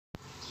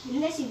Did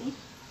you guys see me?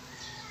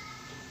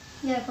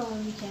 Yeah,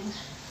 probably can.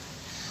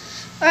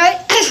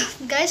 Alright,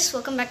 guys,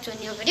 welcome back to a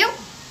new video.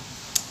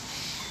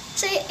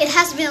 So it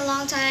has been a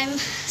long time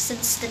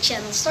since the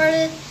channel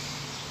started,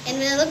 and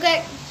when I look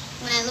back,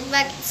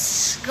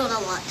 it's grown a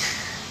lot.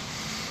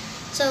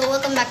 So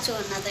welcome back to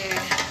another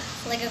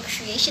Lego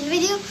creation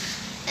video,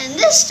 and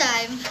this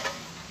time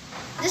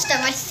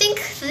I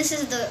think this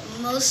is the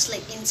most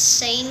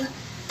insane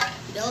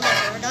build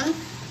I've ever done.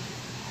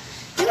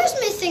 You guys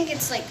may think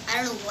it's I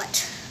don't know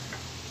what.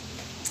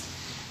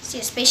 See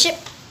a spaceship?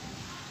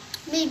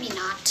 Maybe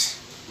not.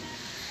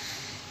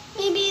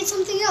 Maybe it's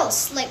something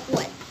else. Like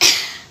what?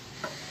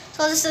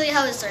 So I'll just tell you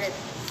how it started.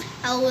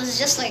 I was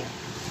just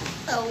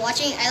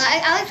watching.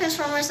 I like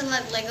Transformers and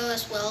like Lego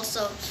as well.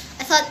 So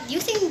I thought, do you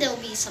think there'll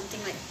be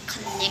something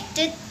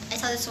connected? I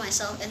thought it to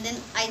myself, and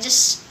then I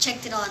just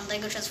checked it on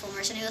Lego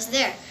Transformers, and it was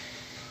there.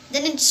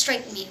 Then it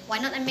struck me, why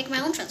not I make my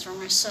own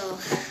Transformers? So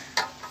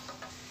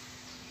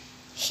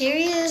here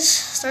he is,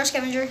 Star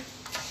Scavenger.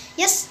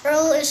 Yes,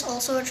 Earl is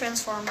also a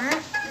Transformer,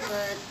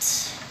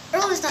 but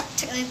Earl is not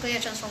technically a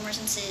Transformer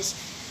since his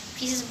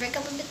pieces break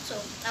up a bit, so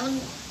I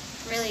wouldn't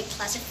really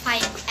classify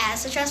him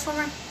as a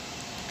Transformer.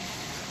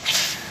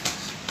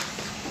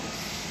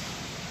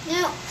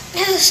 Now,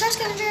 Star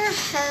Scavenger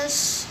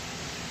has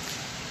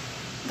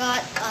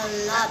got a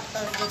lot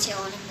of detail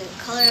on him. The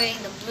coloring,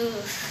 the blue,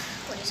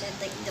 what is it,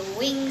 the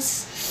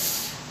wings.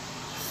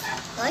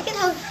 I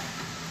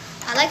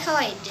like how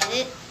I did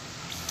it.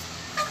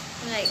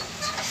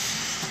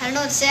 I don't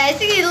know what to say. I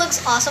think it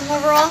looks awesome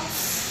overall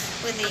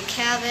with the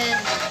cabin.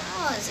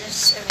 Oh, it's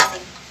just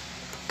everything.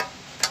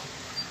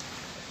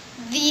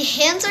 The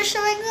hands are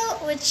showing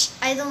though, which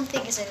I don't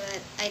think is a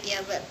good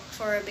idea, but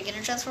for a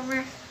beginner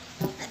Transformer,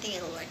 I think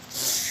it'll work.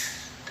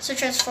 So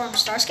transform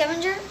Star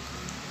Scavenger.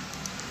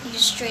 You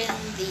straighten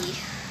the,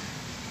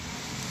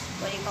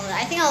 what do you call it?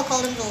 I think I'll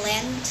call them the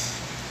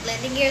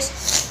landing gears.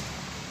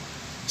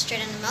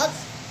 Straighten them out.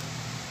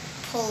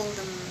 Pull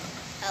them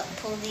out.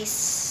 Pull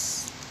these.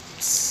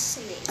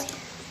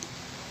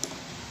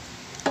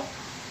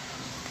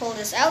 Pull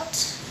this out.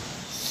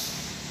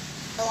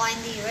 Align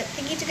the red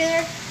thingy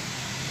together.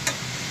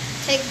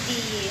 Take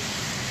the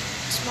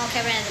small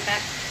cabin at the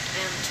back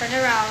and turn it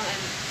around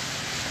and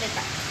put it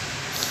back.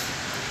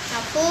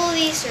 Now pull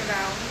these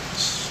around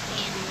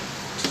and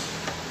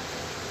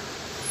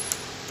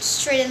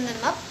straighten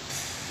them up.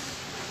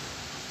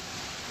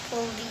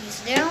 Pull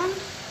these down.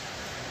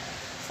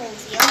 Fold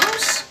the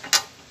elbows.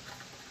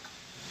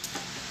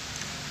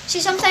 See,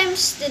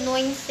 sometimes the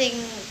annoying thing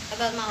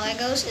about my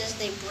Legos is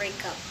they break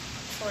up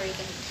before you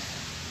can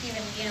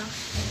even,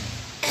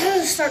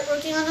 start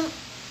working on them.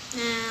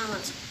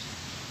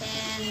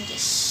 And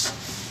this.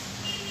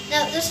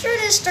 Now, the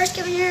truth is, Star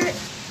Scavenger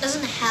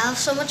doesn't have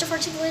so much of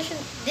articulation.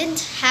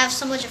 Didn't have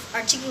so much of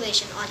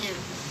articulation on him.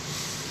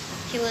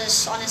 He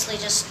was honestly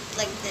just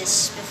like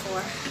this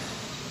before.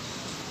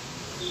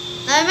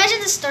 Now, imagine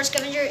the Star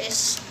Scavenger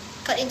is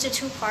cut into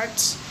two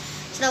parts.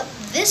 So now,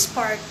 this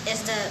part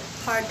is the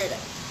part that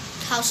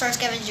how Star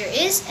Scavenger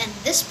is, and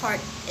this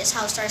part is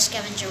how Star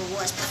Scavenger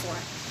was before.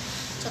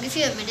 So I'll give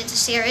you a minute to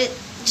stare it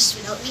just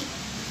without me.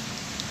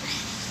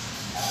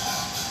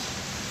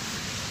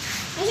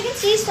 As you can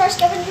see, Star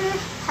Scavenger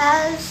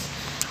has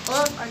a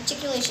lot of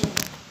articulation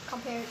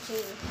compared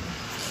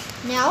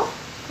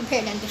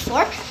than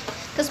before.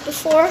 Because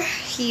before,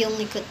 he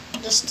only could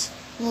just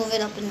move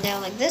it up and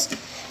down like this.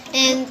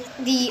 And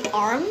the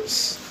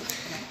arms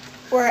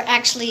were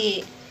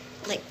actually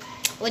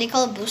what do you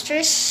call it,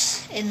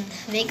 boosters in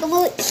vehicle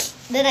mode.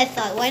 Then I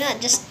thought, why not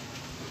just,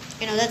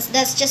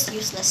 that's just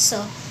useless.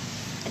 So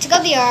I took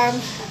out the arm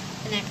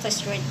and I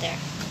placed it right there.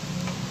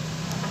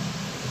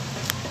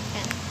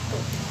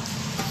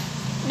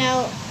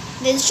 Now,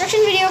 the instruction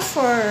video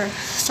for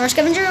Star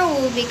Scavenger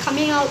will be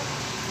coming out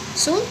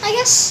soon, I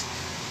guess.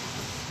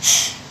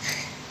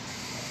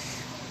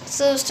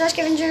 So Star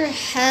Scavenger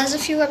has a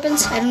few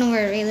weapons. I don't know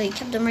where I really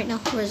kept them right now.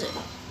 Where is it?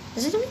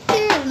 Is it right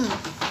there? I don't know.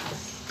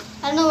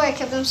 I don't know where I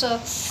kept them, so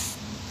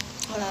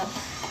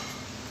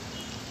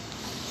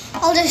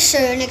I'll just show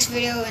you next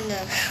video in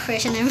the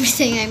creation and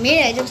everything I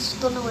made. I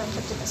just don't know where I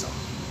kept it, that's all.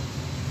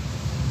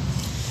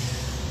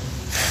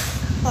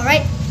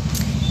 Alright.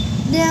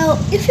 Now,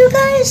 if you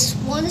guys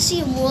want to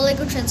see more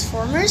Lego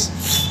Transformers,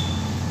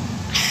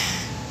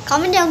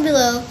 comment down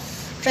below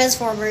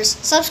Transformers,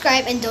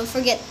 subscribe, and don't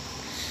forget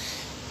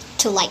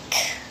to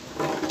like.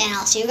 And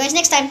I'll see you guys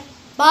next time.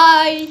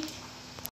 Bye!